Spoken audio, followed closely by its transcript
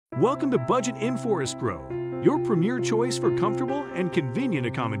Welcome to Budget Inn Forest Grove, your premier choice for comfortable and convenient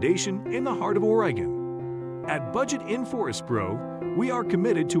accommodation in the heart of Oregon. At Budget Inn Forest Grove, we are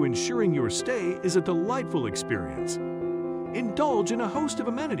committed to ensuring your stay is a delightful experience. Indulge in a host of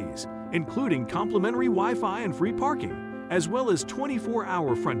amenities, including complimentary Wi-Fi and free parking, as well as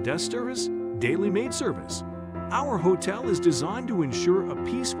 24-hour front desk service, daily maid service. Our hotel is designed to ensure a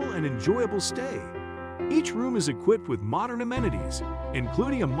peaceful and enjoyable stay. Each room is equipped with modern amenities,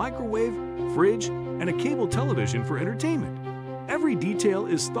 including a microwave, fridge, and a cable television for entertainment. Every detail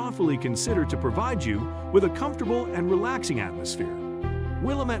is thoughtfully considered to provide you with a comfortable and relaxing atmosphere.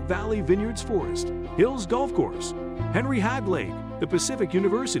 Willamette Valley Vineyards Forest, Hills Golf Course, Henry Hagg Lake, the Pacific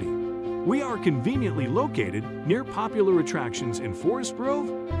University. We are conveniently located near popular attractions in Forest Grove,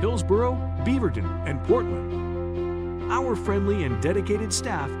 Hillsboro, Beaverton, and Portland. Our friendly and dedicated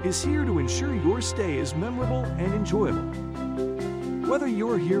staff is here to ensure your stay is memorable and enjoyable. Whether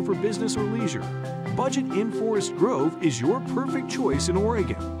you're here for business or leisure, Budget Inn Forest Grove is your perfect choice in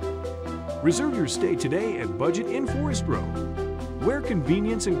Oregon. Reserve your stay today at Budget Inn Forest Grove, where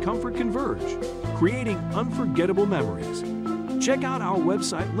convenience and comfort converge, creating unforgettable memories. Check out our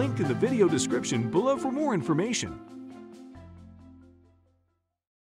website linked in the video description below for more information.